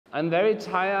I'm very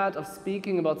tired of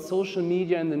speaking about social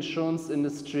media in the insurance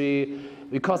industry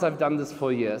because I've done this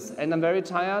for years. And I'm very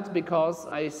tired because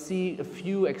I see a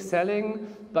few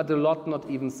excelling, but a lot not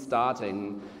even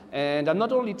starting. And I'm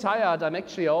not only tired, I'm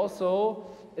actually also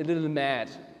a little mad.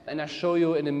 And I'll show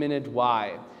you in a minute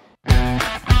why.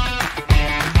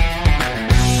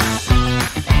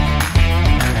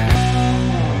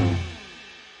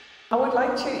 I would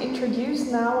like to introduce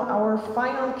now our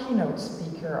final keynote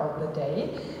speaker of the day.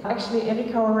 Actually,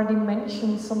 Erika already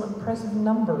mentioned some impressive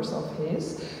numbers of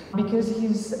his, because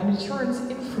he's an insurance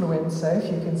influencer, if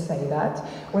you can say that,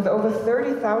 with over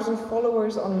 30,000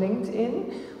 followers on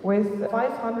LinkedIn, with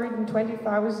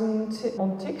 520,000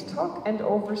 on TikTok and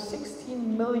over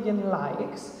 16 million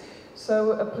likes.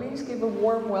 So please give a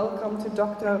warm welcome to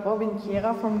Dr. Robin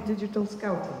Chiera from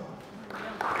Digitalscouting.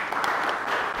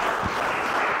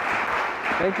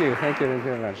 Thank you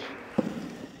very much.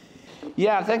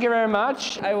 Yeah, thank you very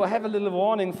much. I will have a little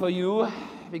warning for you,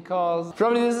 because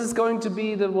probably this is going to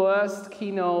be the worst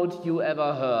keynote you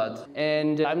ever heard.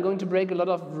 And I'm going to break a lot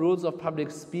of rules of public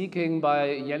speaking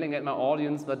by yelling at my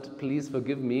audience, but please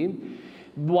forgive me.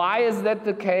 Why is that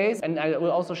the case? And I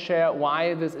will also share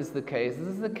why this is the case. This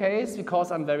is the case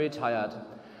because I'm very tired.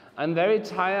 I'm very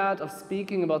tired of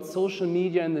speaking about social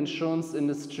media in the insurance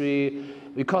industry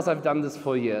because I've done this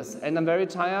for years. And I'm very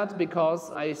tired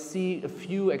because I see a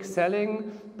few excelling,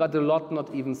 but a lot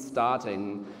not even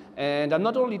starting. And I'm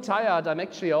not only tired, I'm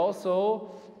actually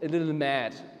also a little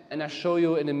mad. And I'll show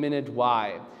you in a minute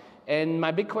why. And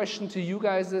my big question to you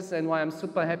guys is, and why I'm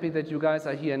super happy that you guys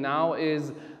are here now,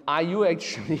 is, are you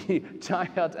actually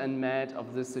tired and mad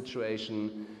of this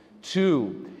situation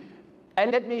too?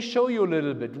 And let me show you a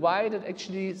little bit why did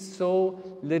actually so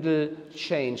little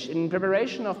change. In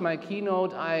preparation of my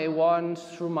keynote, I went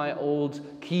through my old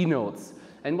keynotes.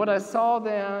 And what I saw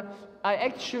there, I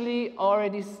actually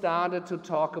already started to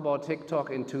talk about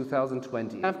TikTok in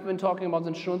 2020. I've been talking about the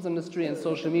insurance industry and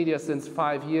social media since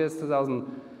 5 years.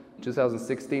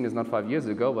 2016 is not 5 years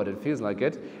ago, but it feels like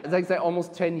it. It's like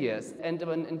almost 10 years. And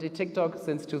the TikTok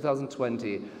since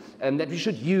 2020. And that we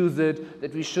should use it,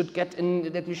 that we should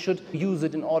use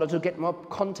it in order to get more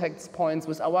contact points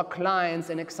with our clients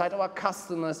and excite our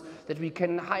customers, that we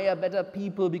can hire better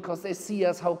people because they see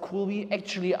us, how cool we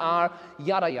actually are,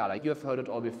 yada yada. You have heard it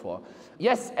all before.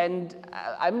 Yes, and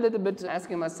I'm a little bit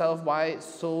asking myself why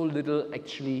so little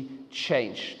actually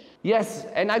changed. Yes,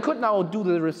 and I could now do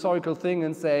the rhetorical thing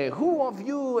and say, who of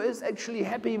you is actually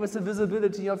happy with the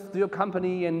visibility of your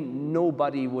company? And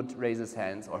nobody would raise his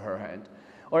hands or her hand.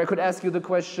 Or I could ask you the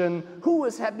question, who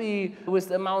is happy with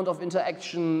the amount of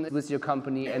interaction with your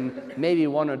company? And maybe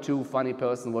one or two funny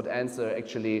person would answer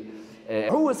actually,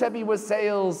 who is happy with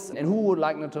sales and who would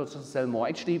like to sell more?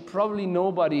 Actually, probably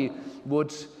nobody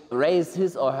would raise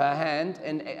his or her hand.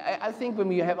 And I think when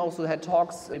we have also had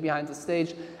talks behind the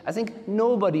stage, I think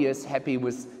nobody is happy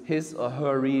with his or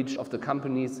her reach of the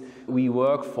companies we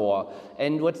work for.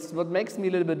 And what makes me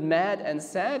a little bit mad and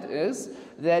sad is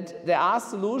that there are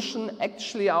solutions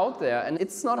actually out there. And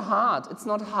it's not hard. It's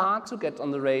not hard to get on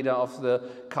the radar of the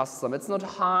customer. It's not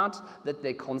hard that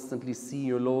they constantly see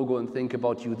your logo and think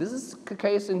about you. This is the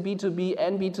case in B2B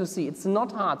and B2C. It's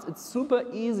not hard. It's super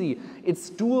easy. It's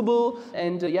doable.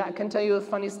 And yeah, I can tell you a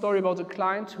funny story about a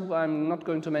client who I'm not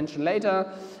going to mention later.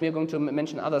 We're going to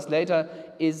mention others later.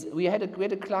 We had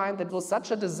a client that was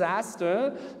such a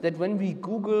disaster that when we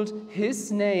Googled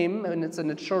his name, and it's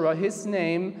an insurer, his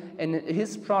name and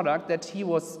his product, that he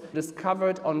was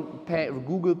discovered on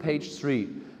Google page 3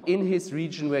 in his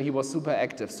region where he was super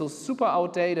active. So super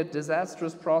outdated,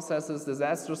 disastrous processes,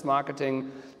 disastrous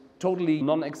marketing, totally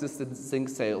non-existent sync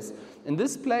sales. And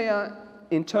this player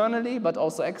internally, but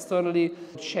also externally,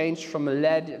 changed from a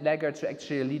laggard to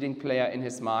actually a leading player in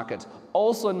his market,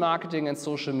 also in marketing and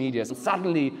social media. So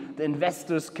suddenly, the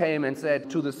investors came and said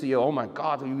to the CEO, oh my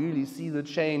God, we really see the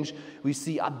change. We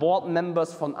see our board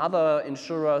members from other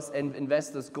insurers and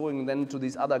investors going then to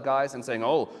these other guys and saying,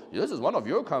 oh, this is one of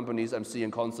your companies I'm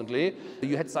seeing constantly.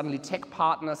 You had suddenly tech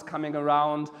partners coming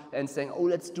around and saying, oh,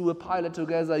 let's do a pilot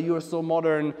together, you're so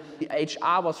modern. The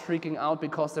HR was freaking out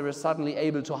because they were suddenly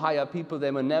able to hire people they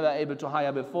were never able to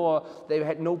hire before. They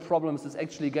had no problems with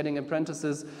actually getting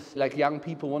apprentices, like young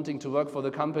people wanting to work for the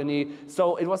company.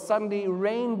 So it was suddenly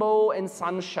rainbow and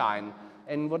sunshine.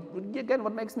 And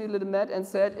what makes me a little mad and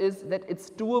sad is that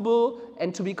it's doable,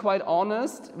 and to be quite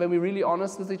honest, when we're really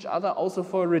honest with each other, also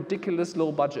for a ridiculous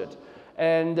low budget.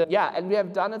 And yeah, and we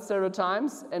have done it several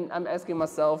times, and I'm asking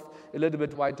myself a little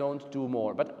bit, why don't do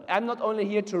more? But I'm not only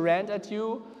here to rant at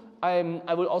you,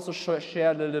 I will also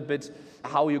share a little bit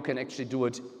how you can actually do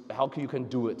it, how you can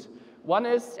do it. One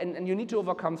is, and you need to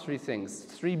overcome three things,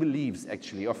 three beliefs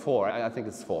actually, or four, I think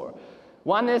it's four.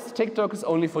 One is TikTok is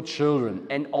only for children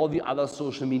and all the other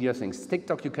social media things.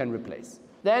 TikTok you can replace.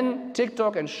 Then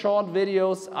TikTok and short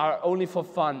videos are only for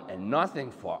fun and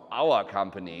nothing for our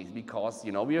company because,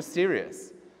 you know, we are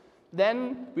serious.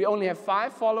 Then we only have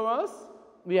 5 followers.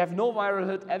 We have no viral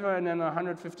hit ever in a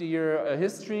 150-year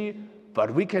history,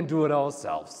 but we can do it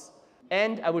ourselves.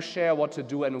 And I will share what to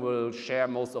do and will share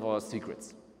most of our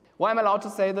secrets. Why am I allowed to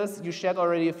say this? You shared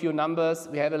already a few numbers.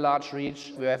 We have a large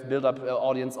reach. We have built up an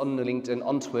audience on LinkedIn,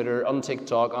 on Twitter, on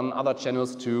TikTok, on other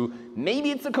channels too. Maybe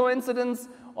it's a coincidence,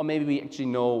 or maybe we actually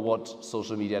know what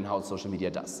social media and how social media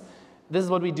does. This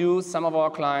is what we do, some of our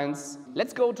clients.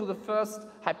 Let's go to the first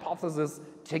hypothesis.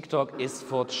 TikTok is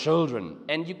for children.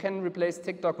 And you can replace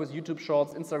TikTok with YouTube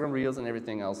Shorts, Instagram Reels, and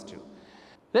everything else too.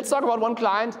 Let's talk about one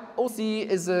client. OC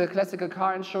is a classical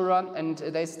car insurer, and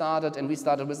we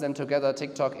started with them together,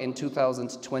 TikTok, in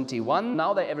 2021.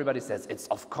 Now everybody says,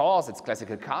 of course, it's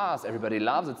classical cars, everybody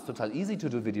loves it, it's total easy to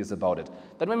do videos about it.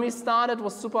 But when we started, it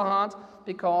was super hard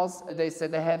because they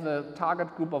said they have a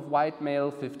target group of white male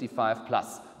 55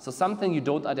 plus. So something you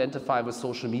don't identify with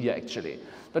social media actually.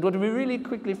 But what we really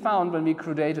quickly found when we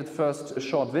created first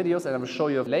short videos, and I will show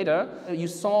you later, you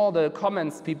saw the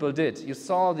comments people did. You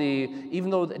saw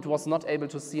even though it was not able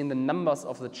to see in the numbers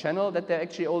of the channel that they're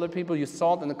actually older people, you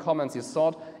saw it in the comments, you saw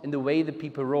it in the way the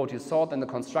people wrote, you saw it in the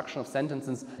construction of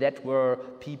sentences that were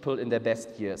people in their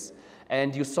best years.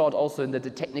 And you saw it also in the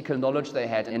technical knowledge they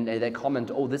had, and they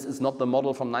comment, oh, this is not the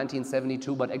model from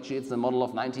 1972, but actually it's the model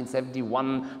of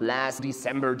 1971 last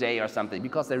December day or something,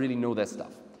 because they really know their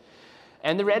stuff.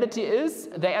 And the reality is,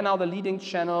 they are now the leading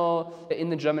channel in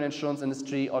the German insurance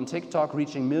industry on TikTok,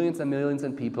 reaching millions and millions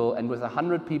of people. And with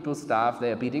 100 people staff,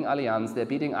 they are beating Allianz, they're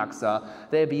beating AXA,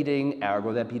 they're beating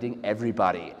Ergo, they're beating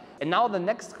everybody. And now the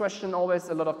next question always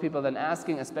a lot of people then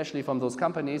asking, especially from those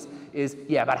companies, is,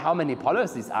 yeah, but how many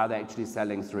policies are they actually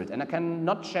selling through it? And I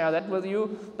cannot share that with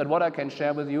you, but what I can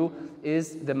share with you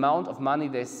is the amount of money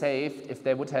they saved if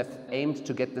they would have aimed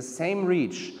to get the same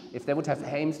reach. If they would have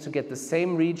aimed to get the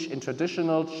same reach in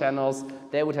traditional channels,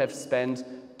 they would have spent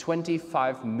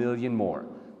 25 million more.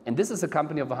 And this is a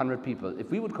company of 100 people. If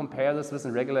we would compare this with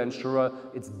a regular insurer,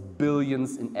 it's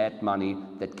billions in ad money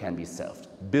that can be saved.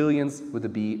 Billions with a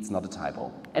B, it's not a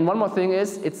typo. And one more thing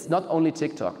is, it's not only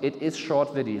TikTok, it is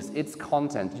short videos, it's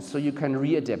content. So you can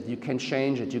readapt, you can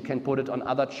change it, you can put it on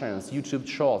other channels, YouTube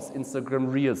Shorts,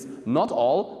 Instagram Reels. Not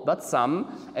all, but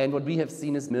some. And what we have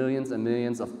seen is millions and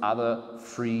millions of other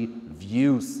free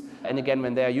views. And again,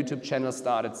 when their YouTube channel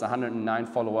started, it's 109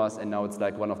 followers, and now it's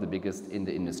like one of the biggest in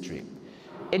the industry.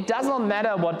 It does not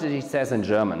matter what he says in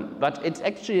German, but it's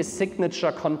actually a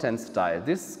signature content style.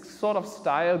 This sort of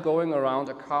style going around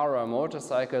a car or a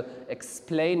motorcycle,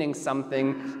 explaining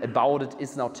something about it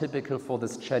is now typical for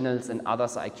these channels, and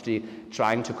others are actually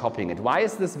trying to copying it. Why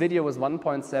is this video with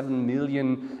 1.7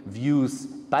 million views?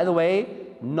 By the way,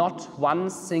 not 1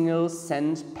 single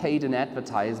cent paid in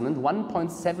advertisement.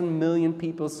 1.7 million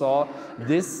people saw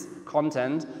this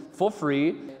content for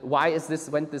free. Why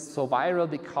went this so viral?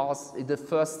 Because in the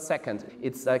first second,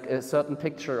 it's like a certain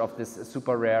picture of this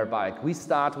super rare bike. We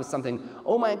start with something,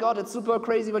 oh my God, it's super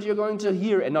crazy what you're going to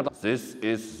hear, and not, this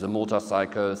is the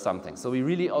motorcycle something. So we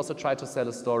really also try to sell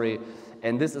a story,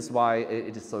 and this is why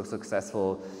it is so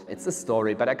successful. It's a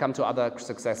story, but I come to other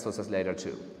success stories later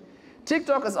too.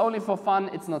 TikTok is only for fun,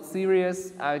 it's not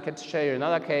serious. I can show you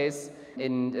another case.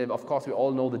 Of course, we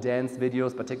all know the dance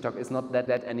videos, but TikTok is not that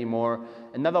anymore.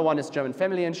 Another one is German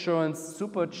family insurance,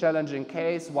 super challenging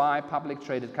case. Why? Public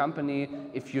traded company.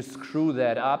 If you screw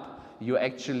that up, you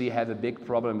actually have a big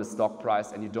problem with stock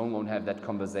price, and you don't want to have that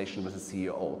conversation with the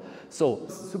CEO. So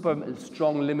super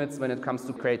strong limits when it comes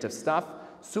to creative stuff.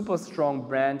 Super strong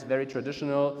brand, very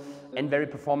traditional, and very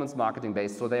performance marketing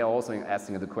based. So they are also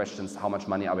asking the questions, how much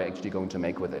money are we actually going to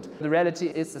make with it? The reality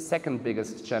is the second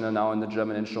biggest channel now in the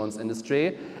German insurance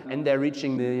industry, and they're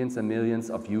reaching millions and millions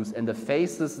of views. And the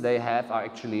faces they have are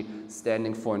actually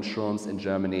standing for insurance in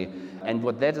Germany. And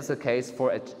what that is the case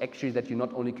for, actually, that you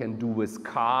not only can do with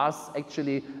cars,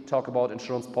 actually talk about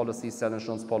insurance policies, sell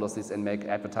insurance policies, and make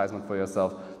advertisement for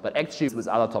yourself, but actually with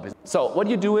other topics. So what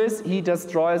you do is, he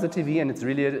destroys a TV, and it's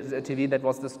really a TV that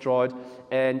was destroyed,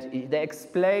 and they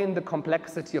explain the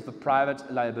complexity of the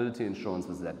private liability insurance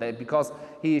with that. Because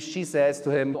she says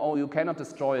to him, oh, you cannot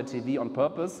destroy a TV on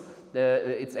purpose.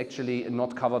 It's actually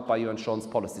not covered by your insurance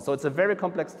policy. So it's a very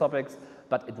complex topic,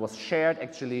 but it was shared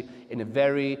actually in a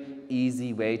very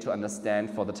easy way to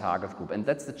understand for the target group. And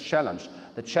that's the challenge.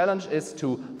 The challenge is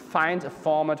to find a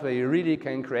format where you really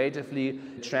can creatively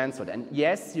transfer it. And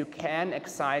yes, you can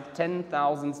excite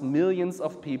 10,000 millions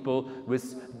of people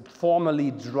with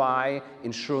formally dry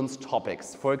insurance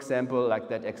topics. For example, like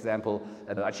that example,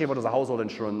 actually what was a household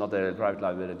insurance, not a private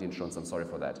liability insurance, I'm sorry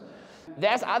for that.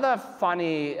 There's other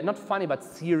funny, not funny, but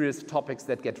serious topics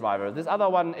that get viral. This other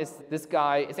one is this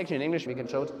guy, it's actually in English, we can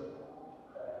show it.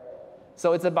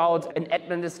 So it's about an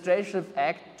administrative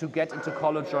act to get into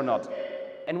college or not.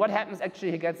 And what happens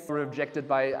actually, he gets rejected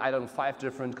by, I don't know, 5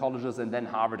 different colleges, and then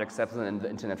Harvard accepts it and the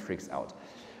internet freaks out.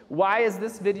 Why is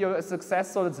this video a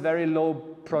success? So it's very low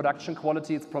production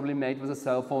quality. It's probably made with a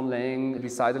cell phone laying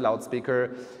beside a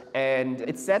loudspeaker. And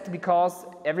it's sad because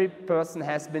every person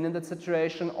has been in that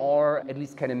situation, or at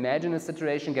least can imagine a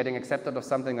situation getting accepted of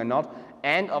something or not.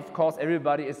 And of course,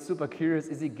 everybody is super curious,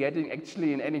 is he getting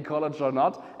actually in any college or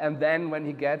not? And then when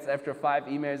he gets, after 5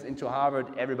 emails, into Harvard,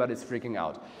 everybody's freaking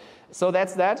out. So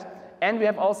that's that. And we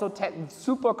have also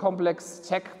super complex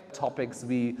tech topics.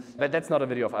 But that's not a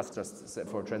video of us, just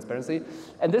for transparency.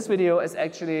 And this video is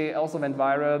actually also went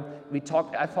viral.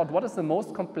 I thought, what is the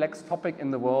most complex topic in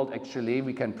the world actually?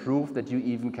 We can prove that you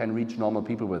even can reach normal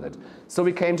people with it. So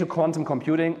we came to quantum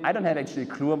computing. I don't have actually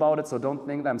a clue about it, so don't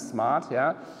think I'm smart,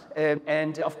 yeah?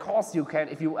 And of course you can,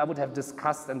 I would have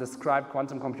discussed and described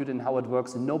quantum computing and how it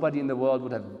works, nobody in the world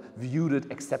would have viewed it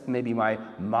except maybe my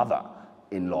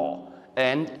mother-in-law.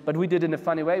 But we did it in a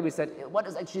funny way. We said, what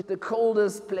is actually the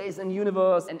coldest place in the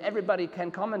universe? And everybody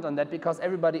can comment on that because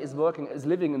everybody is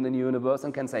living in the universe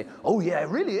and can say, oh yeah,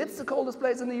 really, it's the coldest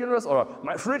place in the universe, or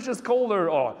my fridge is colder,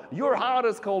 or your heart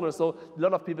is colder. So a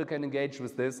lot of people can engage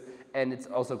with this, and it's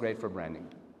also great for branding.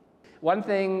 One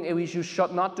thing you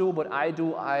should not do, but I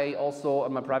do, I also,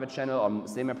 on my private channel, on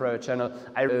semi-private channel,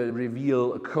 I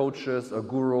reveal coaches or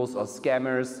gurus or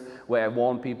scammers where I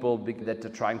warn people that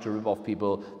they're trying to rip off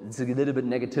people. It's a little bit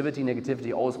negativity.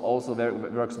 Negativity also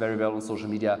works very well on social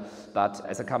media, but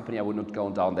as a company, I would not go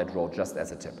down that road, just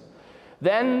as a tip.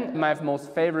 Then my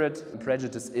most favorite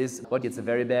prejudice is, it's a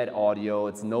very bad audio,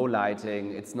 it's no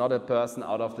lighting, it's not a person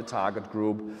out of the target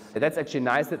group. That's actually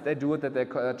nice that they do it, that they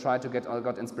try to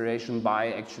got inspiration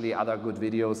by actually other good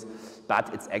videos,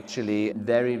 but it's actually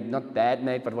very, not bad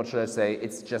made, but what should I say,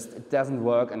 it doesn't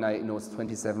work, and I know it's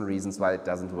 27 reasons why it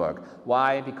doesn't work.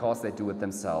 Why? Because they do it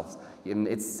themselves.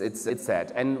 It's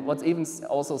sad. And what's even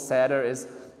also sadder is,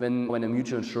 when a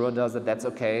mutual insurer does it, that's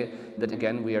okay. That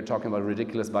again, we are talking about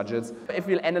ridiculous budgets. If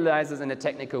we analyze this in a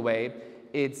technical way,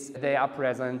 they are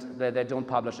present, they don't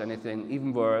publish anything.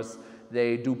 Even worse,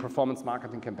 they do performance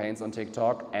marketing campaigns on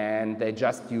TikTok and they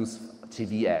just use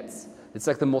TV ads. It's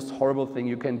like the most horrible thing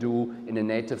you can do in a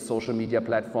native social media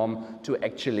platform, to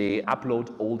actually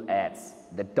upload old ads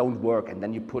that don't work, and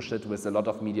then you push it with a lot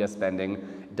of media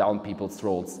spending down people's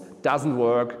throats. Doesn't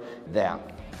work there.